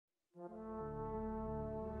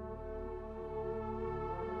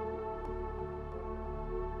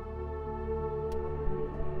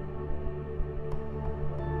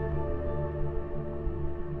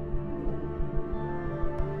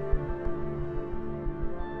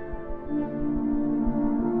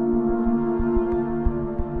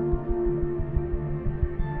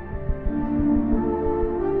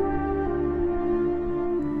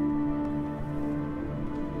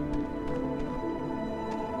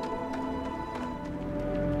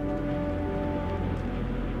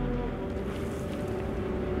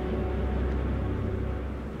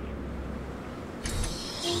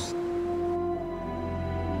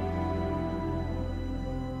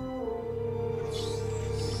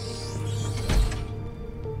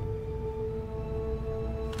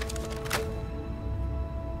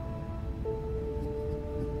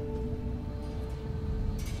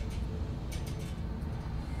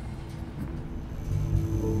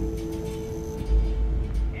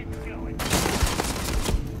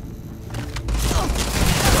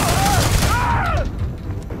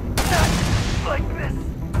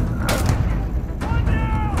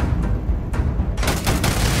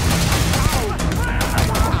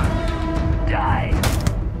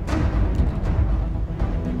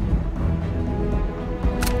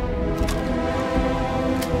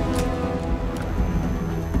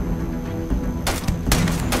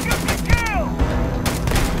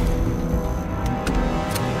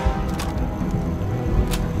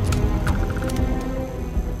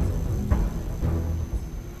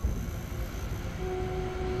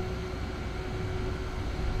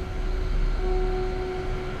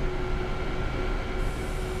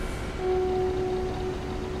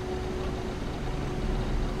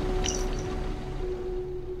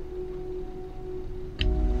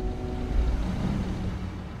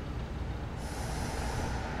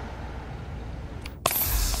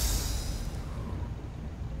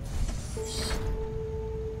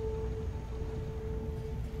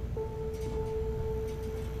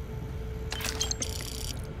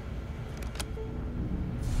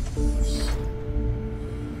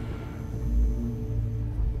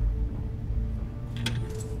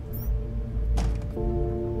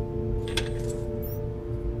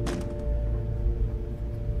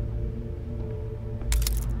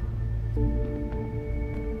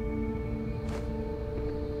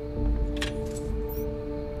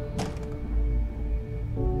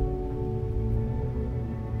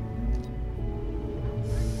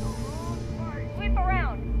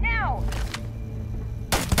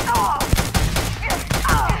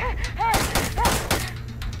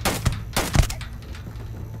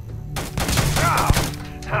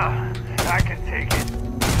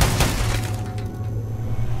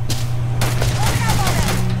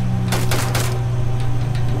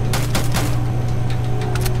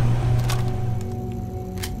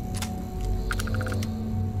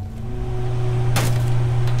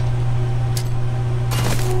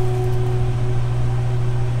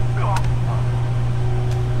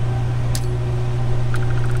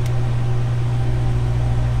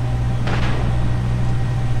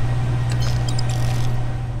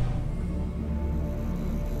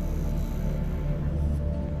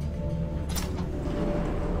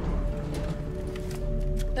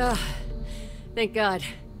Thank God.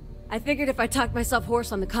 I figured if I talked myself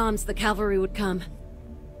hoarse on the comms, the cavalry would come.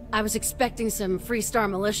 I was expecting some Free Star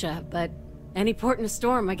militia, but any port in a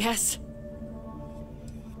storm, I guess.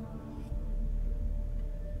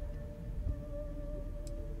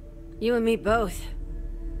 You and me both.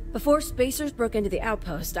 Before Spacers broke into the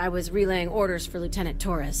outpost, I was relaying orders for Lieutenant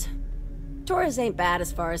Torres. Torres ain't bad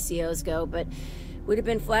as far as COs go, but we'd have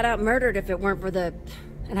been flat out murdered if it weren't for the...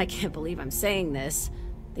 and I can't believe I'm saying this...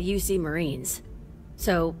 the UC Marines.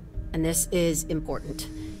 So, and this is important.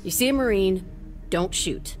 You see a Marine, don't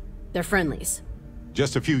shoot. They're friendlies.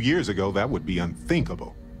 Just a few years ago, that would be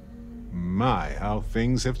unthinkable. My, how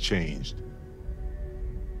things have changed.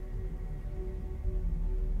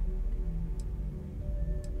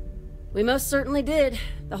 We most certainly did.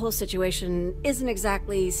 The whole situation isn't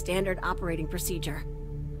exactly standard operating procedure.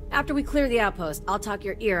 After we clear the outpost, I'll talk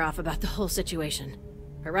your ear off about the whole situation.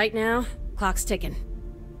 But right now, clock's ticking.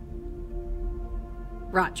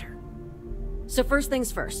 Roger. So first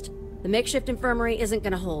things first, the makeshift infirmary isn't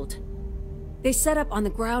gonna hold. They set up on the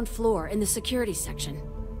ground floor in the security section.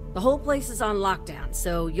 The whole place is on lockdown,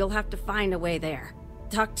 so you'll have to find a way there.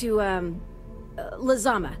 Talk to,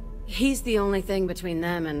 Lazama. He's the only thing between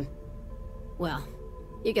them and... well,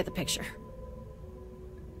 you get the picture.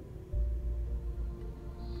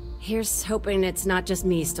 Here's hoping it's not just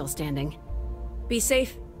me still standing. Be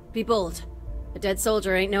safe, be bold. A dead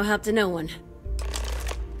soldier ain't no help to no one.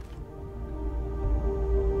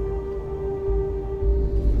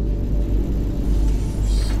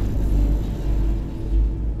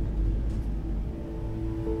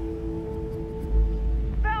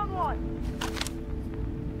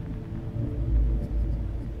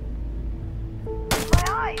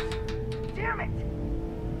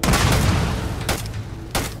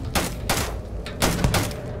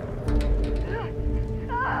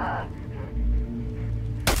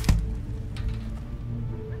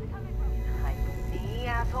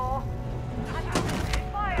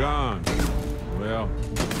 Gone. Well,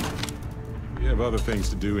 we have other things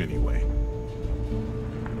to do anyway.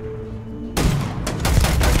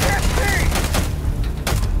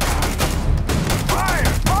 Fire!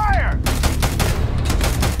 Fire!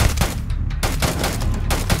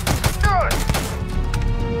 Good!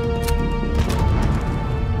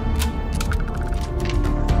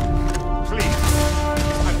 Please.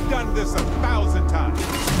 I've done this 1,000 times.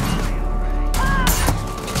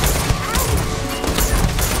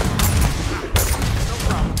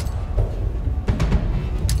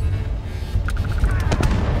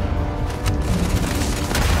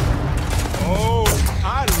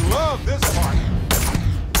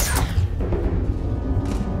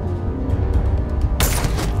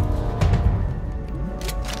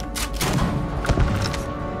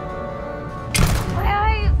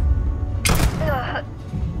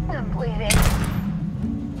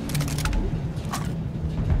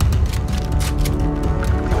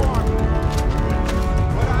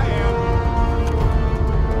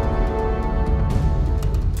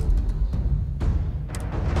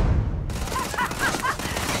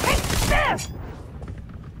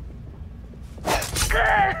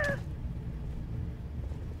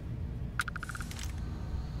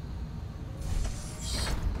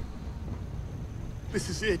 This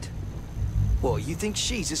is it. What, you think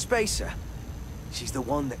she's a spacer? She's the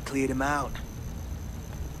one that cleared him out.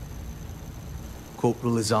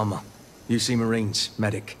 Corporal Azama, UC Marines,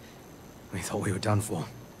 medic. We thought we were done for.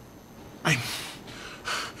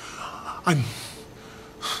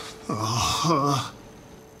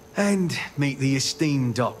 And meet the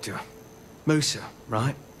esteemed doctor. Musa,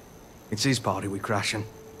 right? It's his party we're crashing.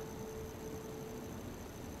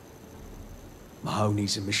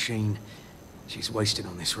 Mahoney's a machine. She's wasted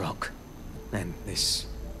on this rock. And this...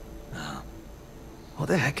 what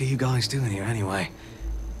the heck are you guys doing here anyway?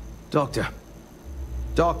 Doctor.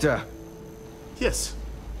 Doctor! Yes.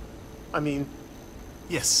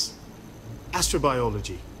 Yes.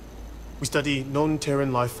 Astrobiology. We study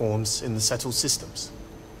non-Terran life forms in the settled systems.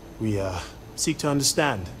 We, seek to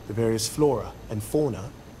understand the various flora and fauna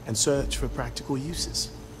and search for practical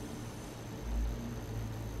uses.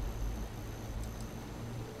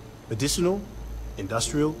 Medicinal,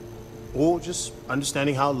 industrial, or just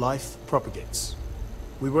understanding how life propagates.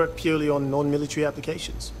 We work purely on non-military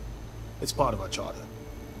applications. It's part of our charter.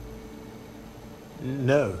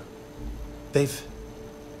 No. They've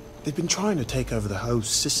been trying to take over the whole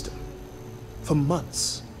system. For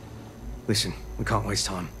months. Listen, we can't waste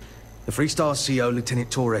time. The Free Star CO,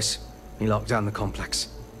 Lieutenant Torres, he locked down the complex.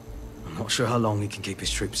 I'm not sure how long he can keep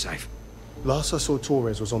his troops safe. Last I saw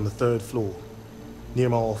Torres was on the 3rd floor, near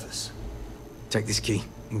my office. Take this key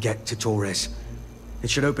and get to Torres. It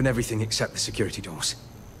should open everything except the security doors.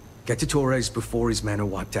 Get to Torres before his men are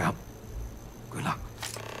wiped out. Good luck.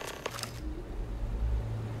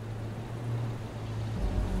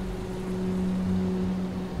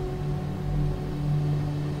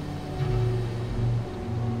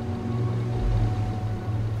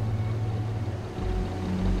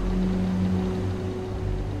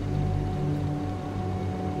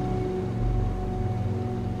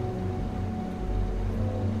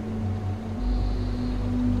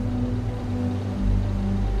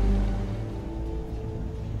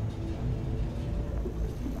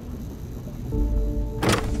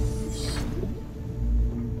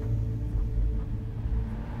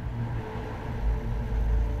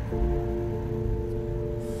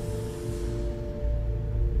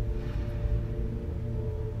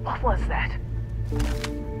 What was that?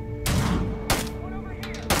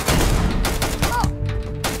 Oh,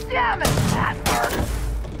 damn it! That hurt!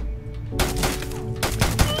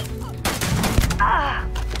 Ah!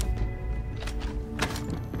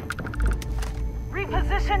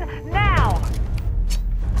 Reposition now!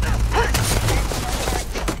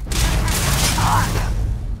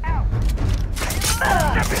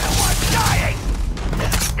 Should be the one dying!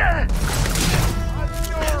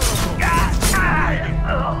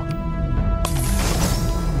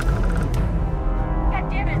 God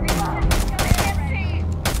damn it, reload! MC!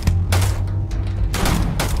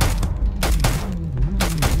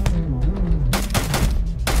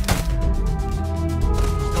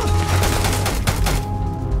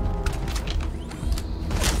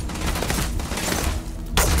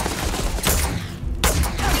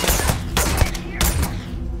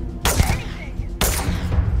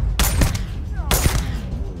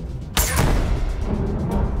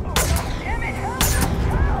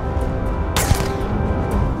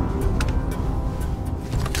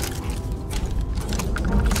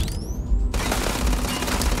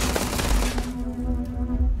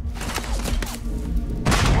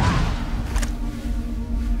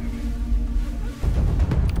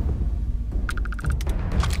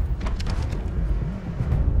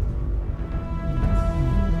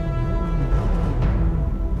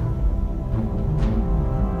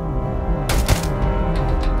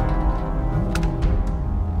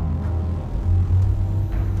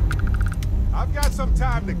 Some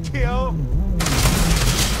time to kill.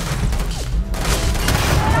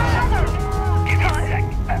 Give me a sec.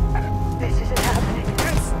 This isn't happening.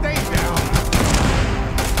 Just stay down.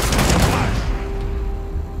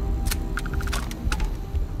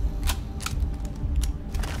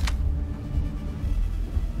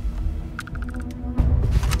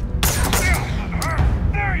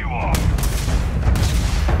 There you are.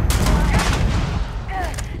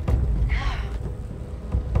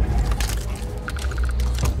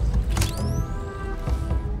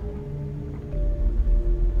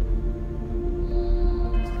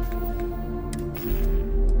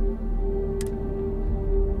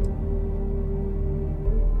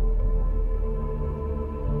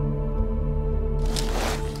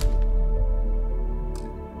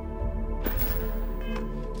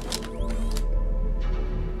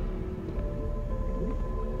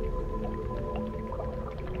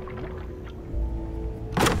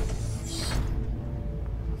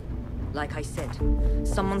 Like I said,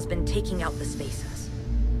 someone's been taking out the spacers.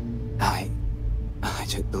 I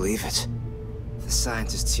don't believe it. The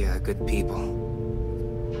scientists here are good people.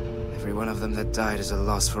 Every one of them that died is a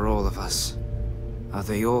loss for all of us. Are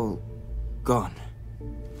they all gone?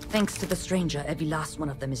 Thanks to the stranger, every last one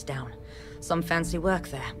of them is down. Some fancy work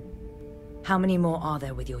there. How many more are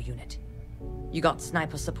there with your unit? You got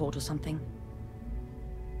sniper support or something?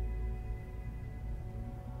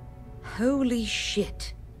 Holy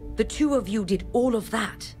shit. The two of you did all of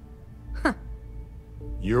that. Huh.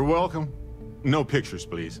 You're welcome. No pictures,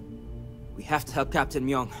 please. We have to help Captain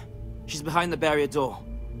Myung. She's behind the barrier door.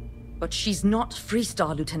 But she's not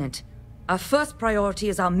Freestar, Lieutenant. Our first priority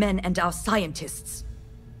is our men and our scientists.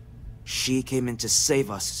 She came in to save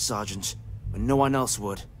us, Sergeant, when no one else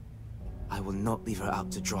would. I will not leave her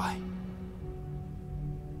out to dry.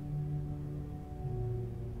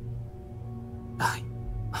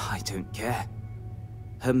 I don't care.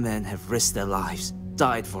 Her men have risked their lives,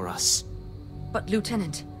 died for us. But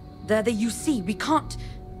Lieutenant, they're the UC, we can't...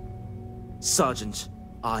 Sergeant,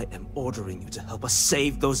 I am ordering you to help us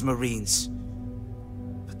save those Marines.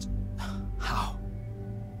 But how?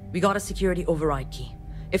 We got a security override key.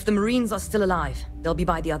 If the Marines are still alive, they'll be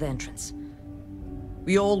by the other entrance.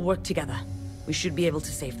 We all work together. We should be able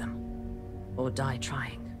to save them. Or die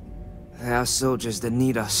trying. There are soldiers that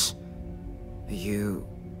need us. Are you...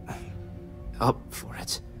 up for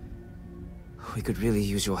it? We could really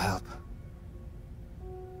use your help.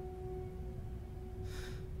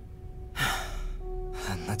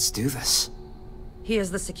 let's do this.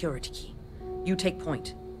 Here's the security key. You take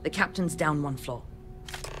point. The captain's down one floor.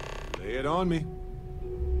 Lay it on me.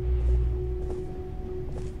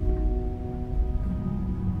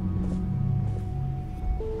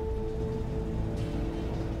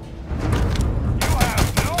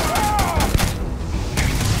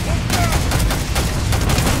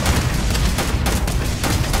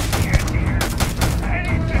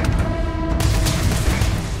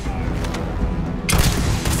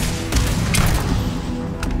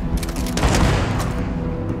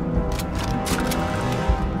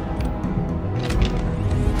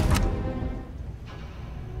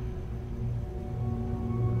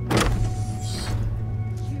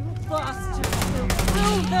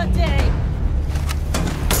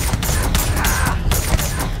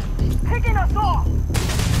 Picking us off!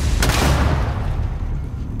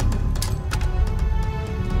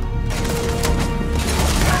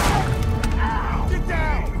 Get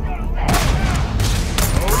down!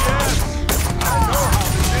 Oh, yes! I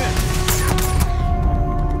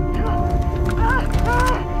know how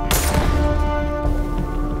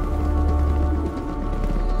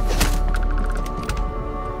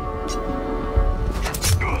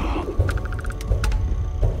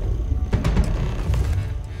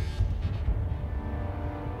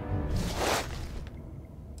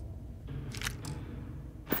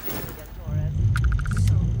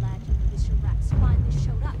So glad you Militia rats finally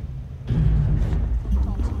showed up.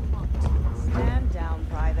 Stand down,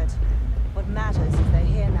 Private. What matters is they're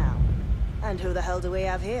here now. And who the hell do we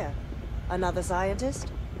have here? Another scientist?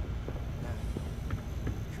 No.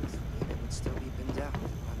 Truthfully, it would still be pinned down if it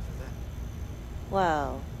weren't for them.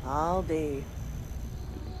 Well, I'll be.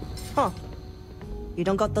 Huh. You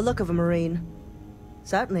don't got the look of a Marine.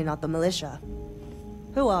 Certainly not the militia.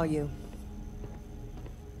 Who are you?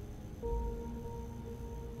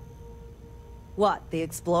 What, the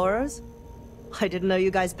explorers? I didn't know you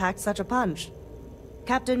guys packed such a punch.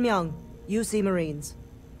 Captain Myung, UC Marines.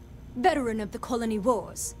 Veteran of the Colony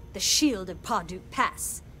Wars, the Shield of Parduk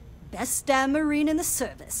Pass. Best damn Marine in the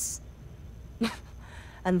service.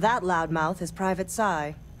 And that loudmouth is Private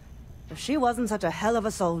Psy. If she wasn't such a hell of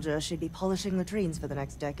a soldier, she'd be polishing latrines for the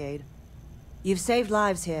next decade. You've saved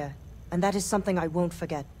lives here, and that is something I won't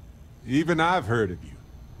forget. Even I've heard of you.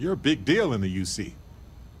 You're a big deal in the UC.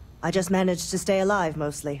 I just managed to stay alive,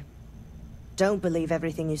 mostly. Don't believe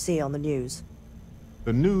everything you see on the news.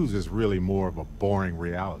 The news is really more of a boring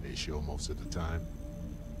reality show most of the time.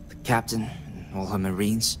 The captain and all her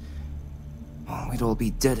Marines. Oh, we'd all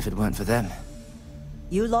be dead if it weren't for them.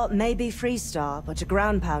 You lot may be Freestar, but you're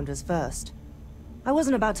ground pounders first. I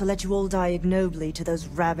wasn't about to let you all die ignobly to those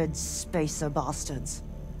rabid spacer bastards.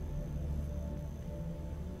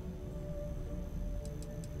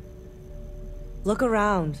 Look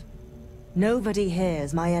around. Nobody here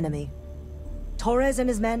is my enemy. Torres and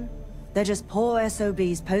his men, they're just poor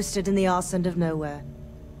SOBs posted in the arse end of nowhere.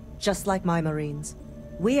 Just like my Marines.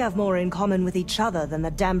 We have more in common with each other than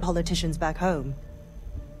the damn politicians back home.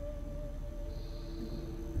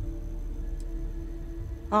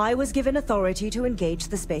 I was given authority to engage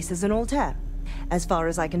the spaces in Altair. As far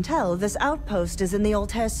as I can tell, this outpost is in the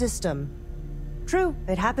Altair system. True,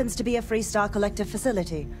 it happens to be a Freestar Collective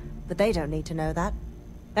facility, but they don't need to know that.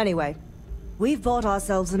 Anyway, we've bought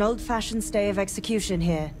ourselves an old-fashioned stay of execution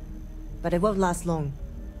here, but it won't last long.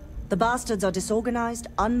 The bastards are disorganized,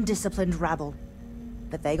 undisciplined rabble.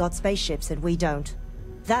 But they got spaceships and we don't.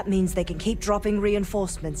 That means they can keep dropping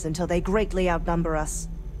reinforcements until they greatly outnumber us.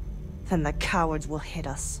 Then the cowards will hit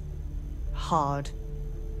us. Hard.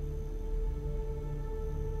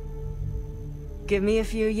 Give me a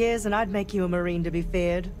few years and I'd make you a Marine to be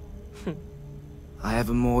feared. I have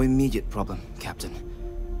a more immediate problem, Captain.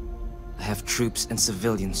 I have troops and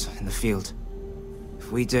civilians in the field.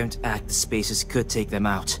 If we don't act, the Spacers could take them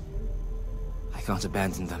out. I can't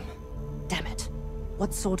abandon them. Damn it.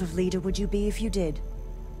 What sort of leader would you be if you did?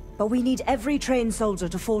 But we need every trained soldier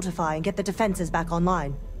to fortify and get the defenses back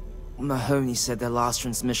online. Mahoney said their last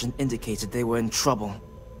transmission indicated they were in trouble.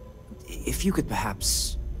 If you could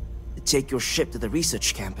perhaps take your ship to the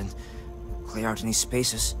research camp and clear out any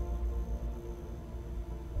spaces.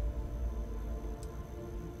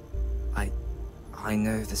 I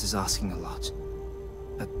know this is asking a lot,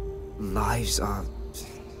 but lives are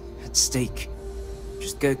at stake.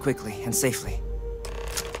 Just go quickly and safely.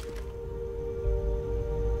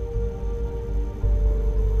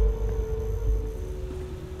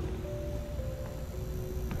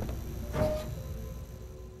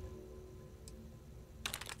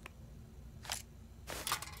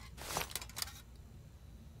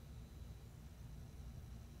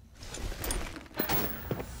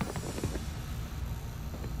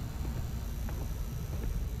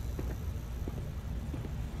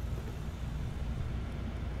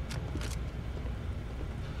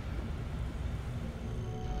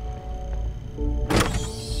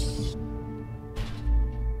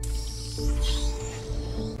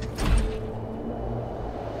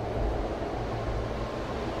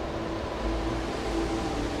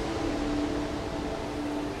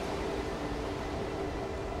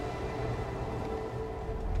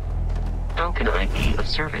 How can I be of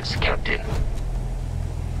service, Captain?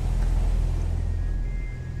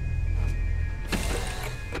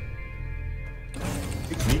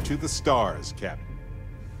 Take me to the stars, Captain.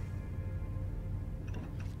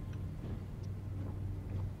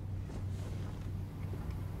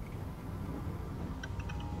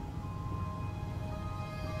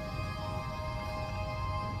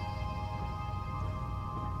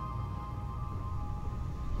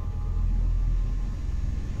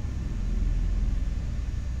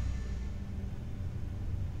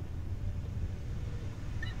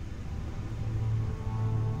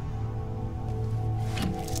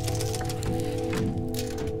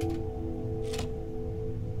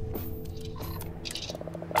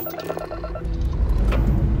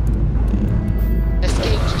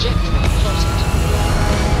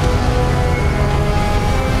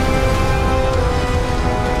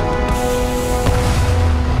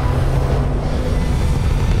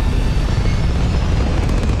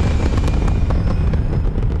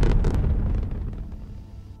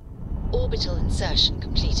 Orbital insertion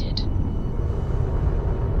completed.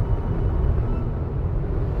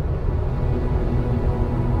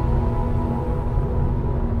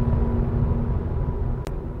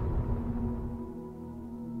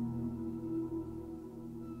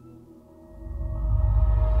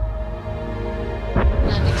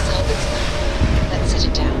 Landing salvage now. Let's set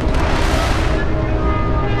it down.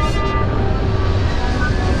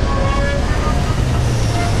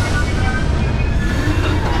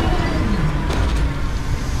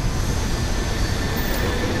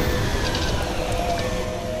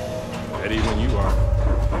 Ready when you are.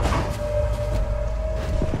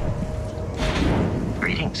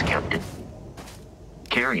 Greetings, Captain.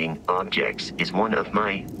 Carrying objects is one of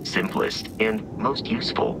my simplest and most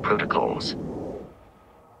useful protocols.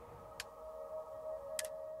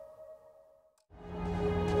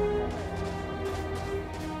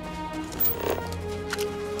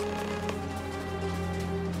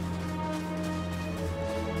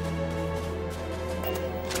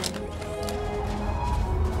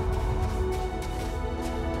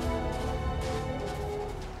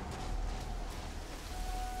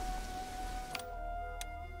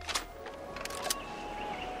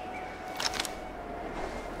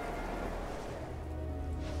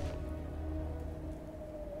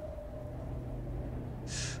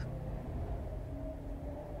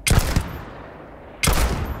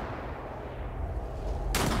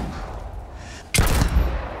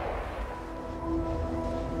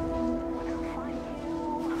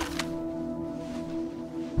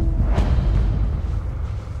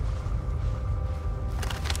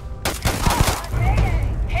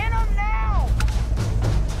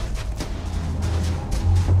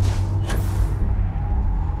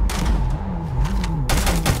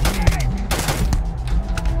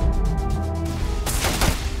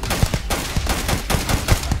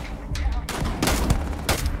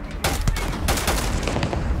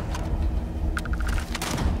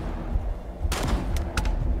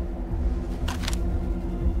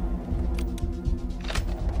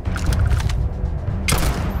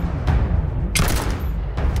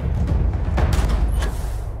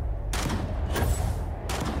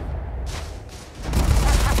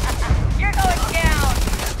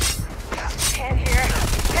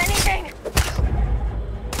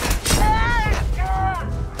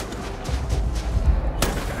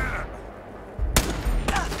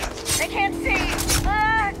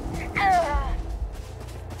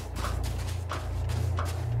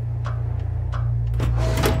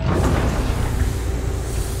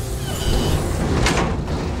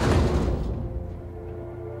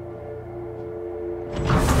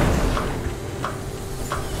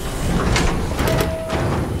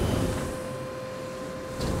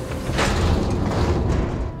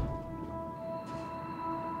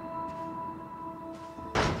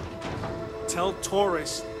 Tell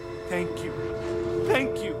Torres, thank you.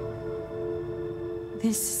 Thank you.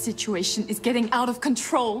 This situation is getting out of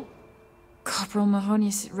control. Corporal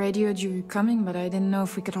Mahoney radioed you coming, but I didn't know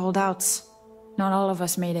if we could hold out. Not all of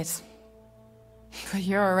us made it. But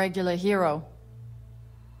you're a regular hero.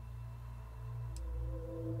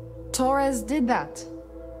 Torres did that.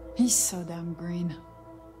 He's so damn green.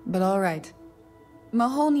 But alright.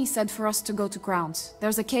 Mahoney said for us to go to ground.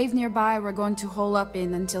 There's a cave nearby we're going to hole up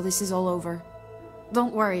in until this is all over.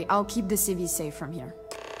 Don't worry, I'll keep the civvies safe from here.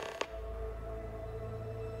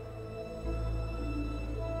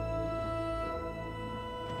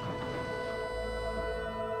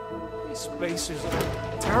 These spaces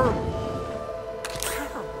are terrible.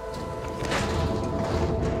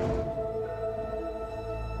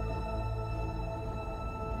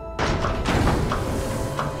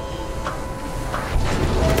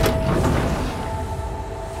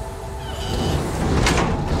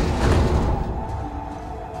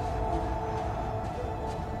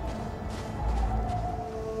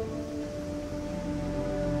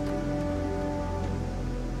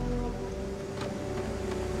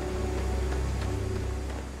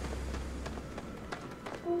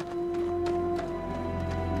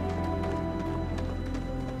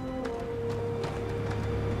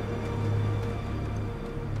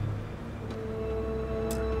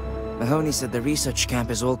 Mahoney said the research camp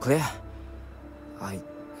is all clear. I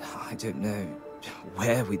don't know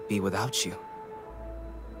where we'd be without you.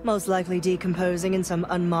 Most likely decomposing in some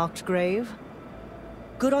unmarked grave.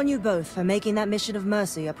 Good on you both for making that mission of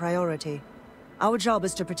mercy a priority. Our job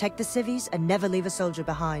is to protect the civvies and never leave a soldier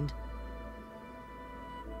behind.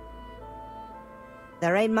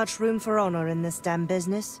 There ain't much room for honor in this damn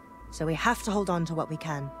business, so we have to hold on to what we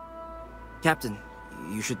can. Captain,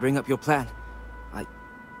 you should bring up your plan.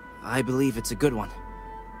 I believe it's a good one.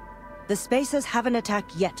 The Spacers haven't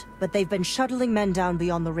attacked yet, but they've been shuttling men down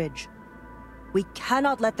beyond the ridge. We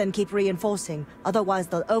cannot let them keep reinforcing, otherwise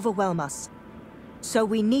they'll overwhelm us. So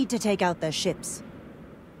we need to take out their ships.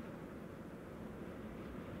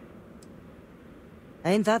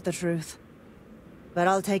 Ain't that the truth? But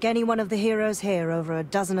I'll take any one of the heroes here over a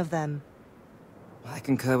dozen of them. I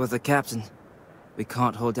concur with the captain. We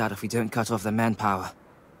can't hold out if we don't cut off their manpower.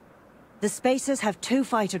 The Spacers have 2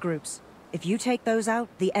 fighter groups. If you take those out,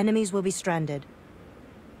 the enemies will be stranded.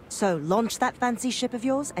 So launch that fancy ship of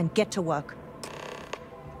yours and get to work.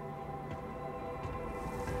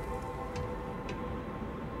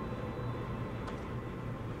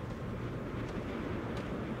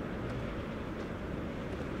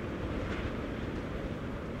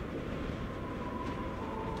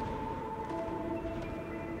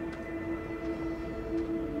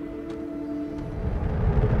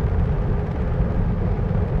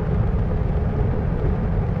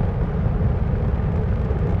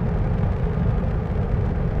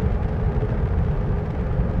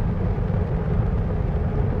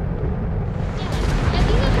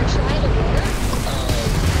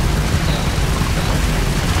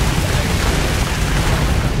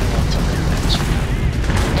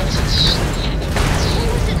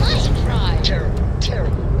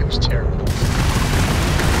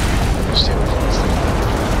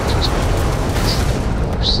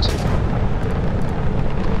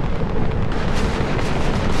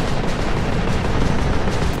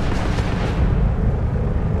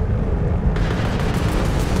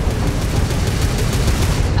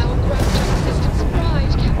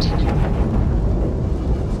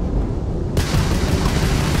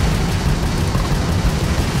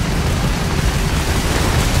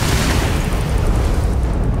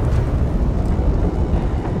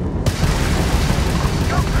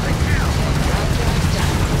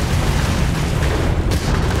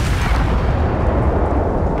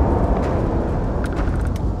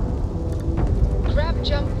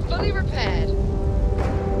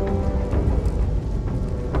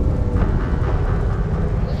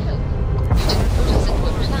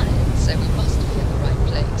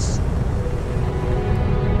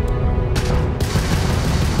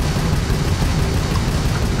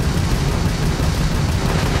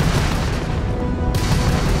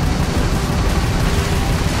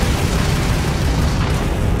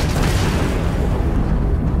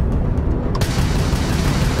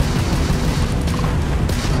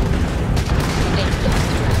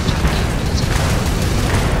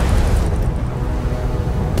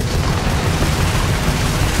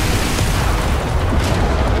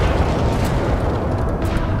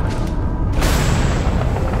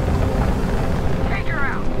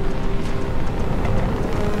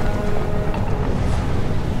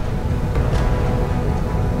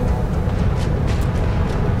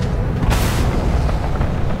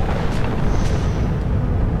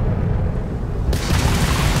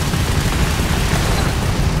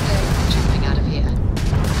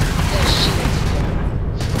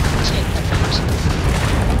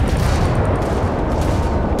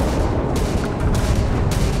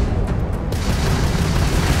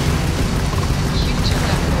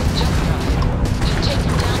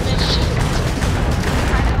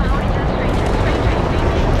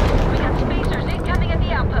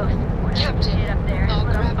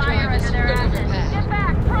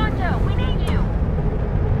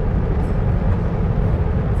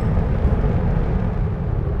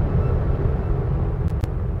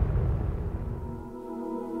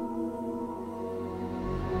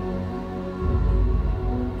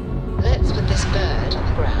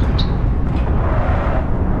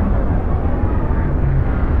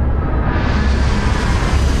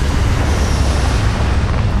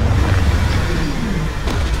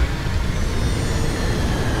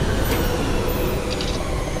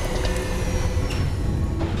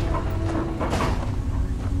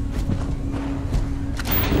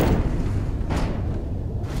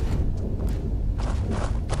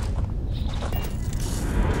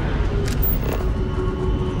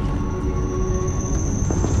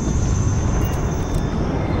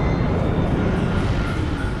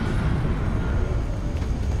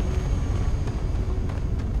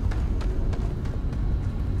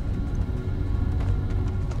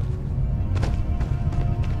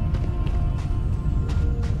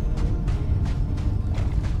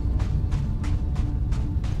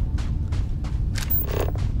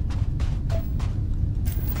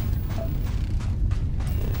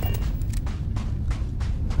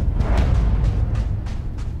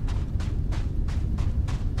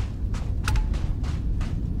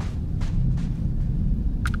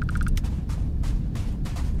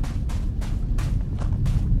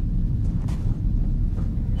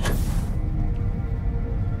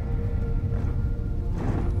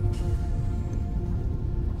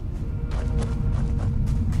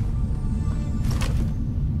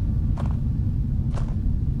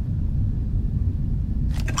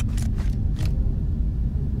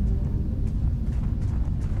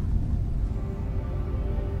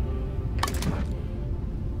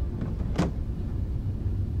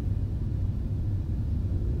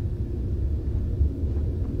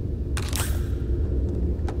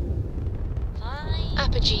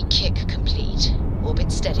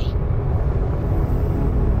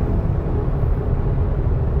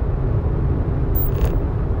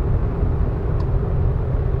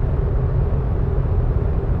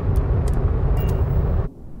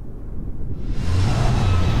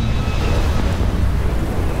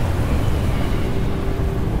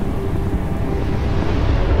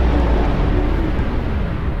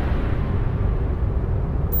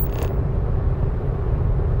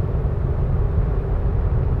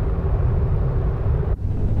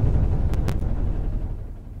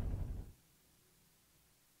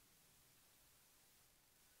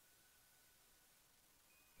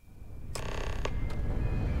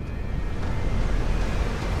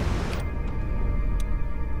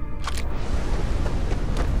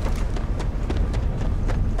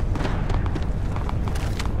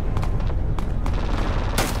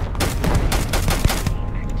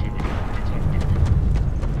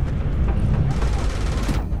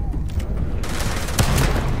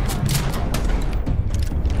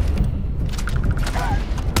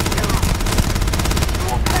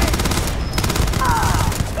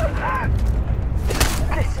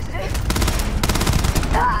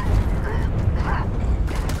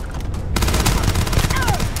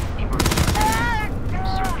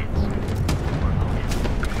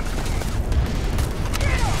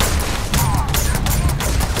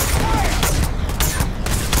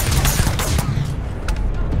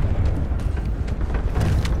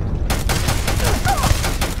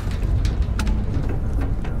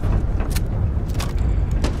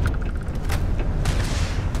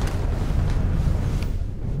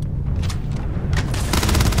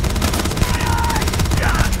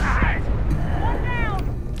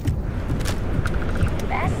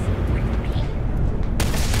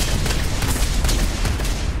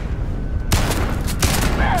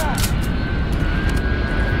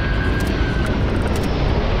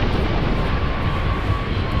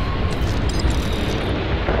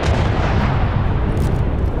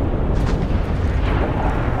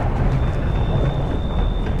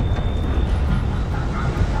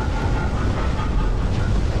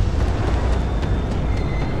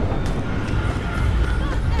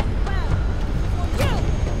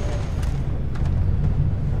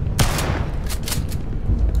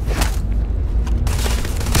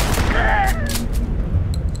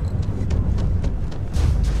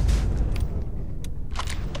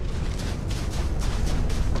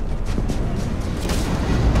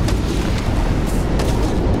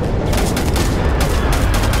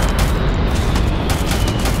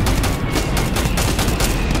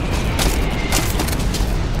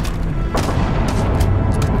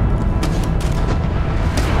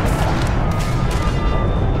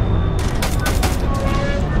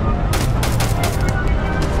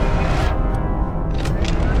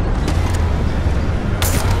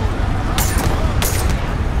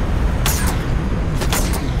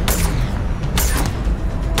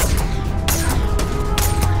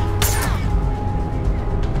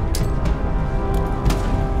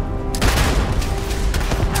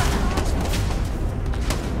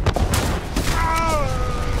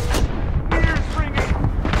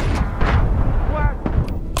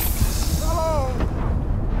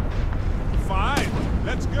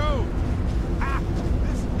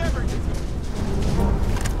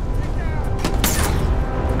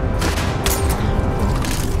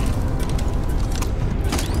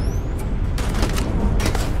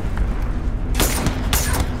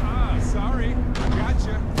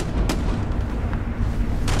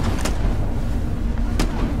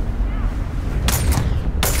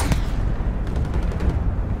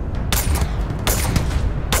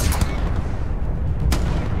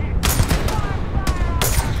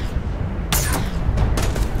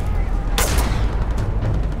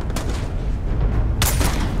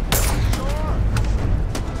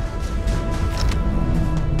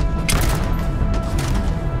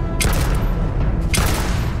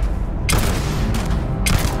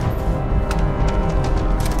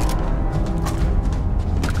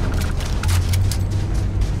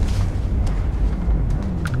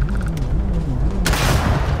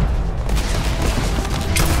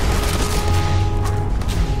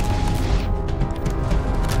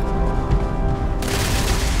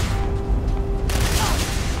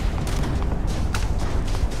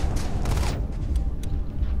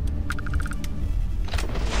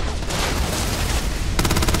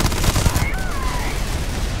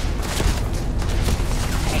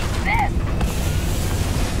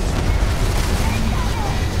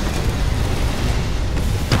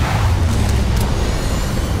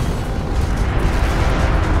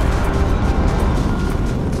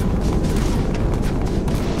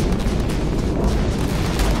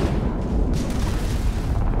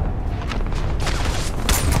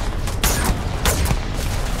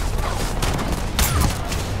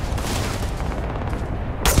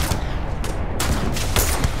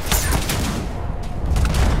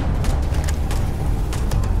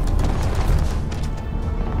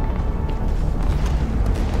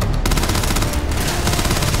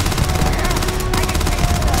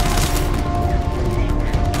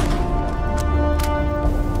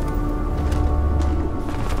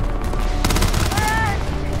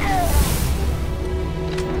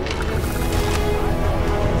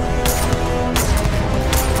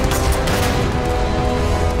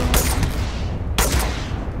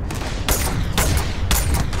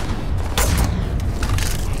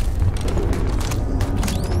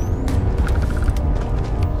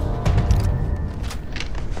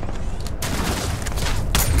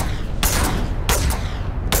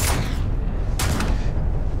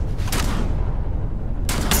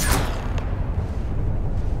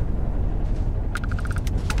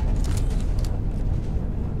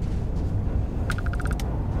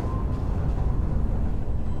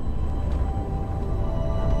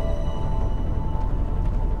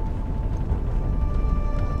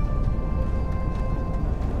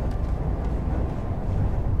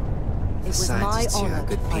 my to honor to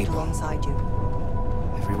good fight people. alongside you.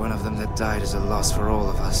 Every one of them that died is a loss for all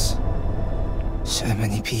of us. So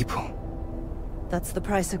many people. That's the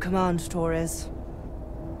price of command, Torres.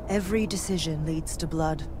 Every decision leads to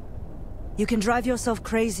blood. You can drive yourself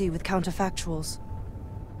crazy with counterfactuals.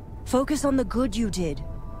 Focus on the good you did.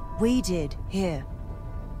 We did, here.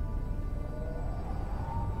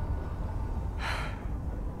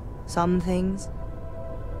 Some things,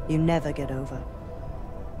 you never get over.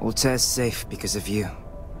 Altair's safe because of you.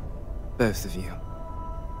 Both of you.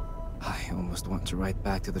 I almost want to write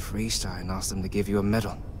back to the Freestar and ask them to give you a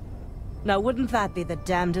medal. Now wouldn't that be the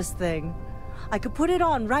damnedest thing? I could put it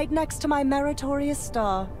on right next to my meritorious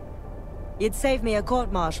star. You'd save me a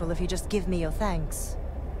court-martial if you just give me your thanks.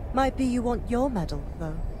 Might be you want your medal,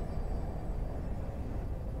 though.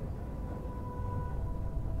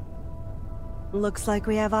 Looks like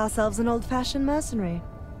we have ourselves an old-fashioned mercenary.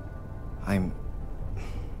 I'm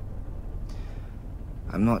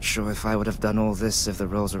not sure if I would have done all this if the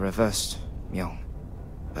roles were reversed, Myung.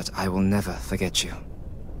 But I will never forget you.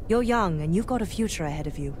 You're young, and you've got a future ahead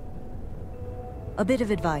of you. A bit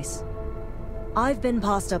of advice. I've been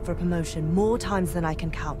passed up for promotion more times than I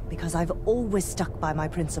can count because I've always stuck by my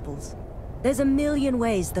principles. There's a million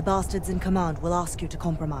ways the bastards in command will ask you to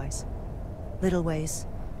compromise. Little ways,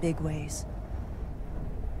 big ways.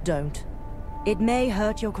 Don't. It may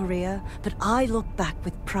hurt your career, but I look back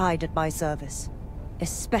with pride at my service.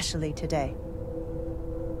 Especially today.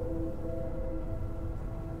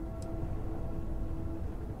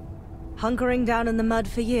 Hunkering down in the mud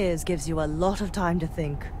for years gives you a lot of time to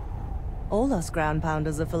think. All us ground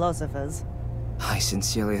pounders are philosophers. I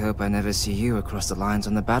sincerely hope I never see you across the lines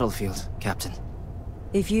on the battlefield, Captain.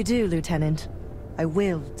 If you do, Lieutenant, I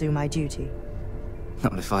will do my duty.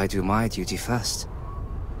 Not if I do my duty first.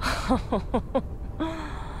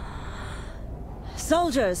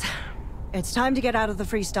 Soldiers, it's time to get out of the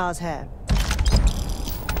Freestar's hair.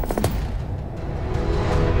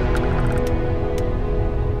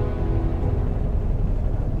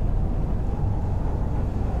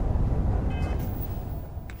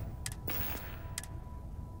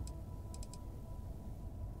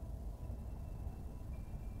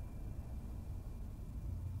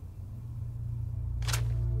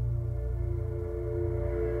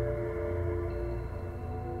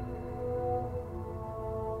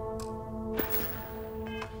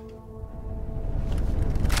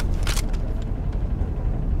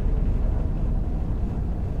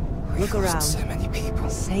 Look around. So many people.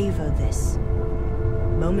 Savor this.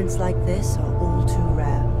 Moments like this are all too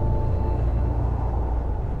rare.